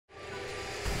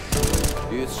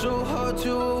It's so hard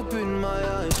to open my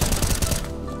eyes.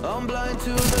 I'm blind to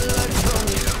the light from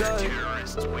the sky.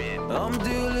 I'm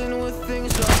dealing with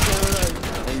things I can't write,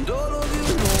 and all of you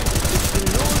know it's been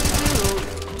no easy road.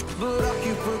 But I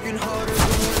keep working harder,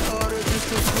 going harder just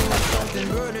to prove something.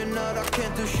 Burning out, I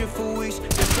can't do shit for weeks.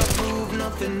 Guess I prove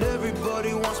nothing.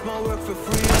 Everybody wants my work for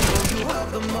free. I know you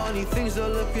have the money, things are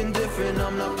looking different.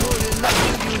 I'm not pulling up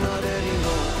with you, not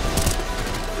anymore.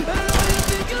 And I know you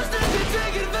think you're still can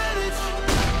take advantage.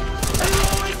 And you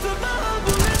always took my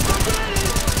humbleness for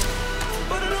granted.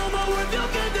 But I know my worth, you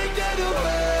can't take that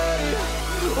away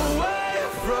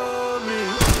from me.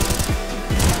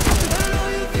 And I know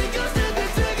you think you're still can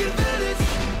take advantage.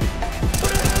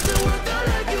 But it hasn't worked out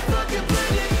like you fucking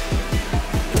planned it.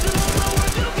 'Cause I know my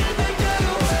worth, you can't take that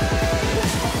away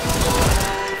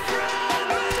from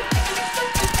me.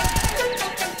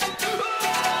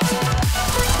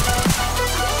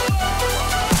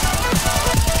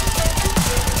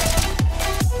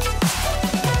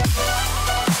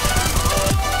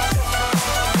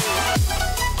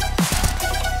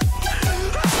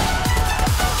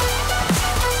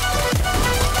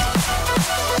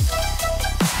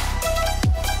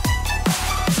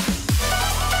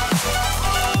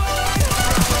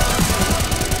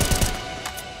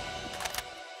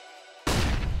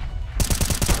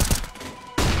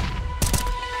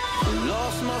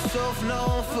 Lost myself, now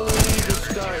I'm fully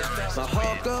disguised. My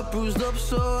heart got bruised up,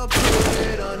 so I put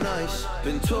it on ice.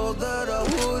 Been told that I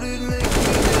wouldn't make it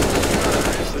in this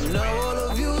life, but now all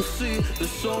of you see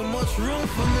there's so much room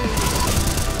for me.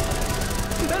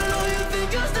 And I know you think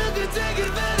I still can take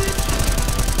advantage.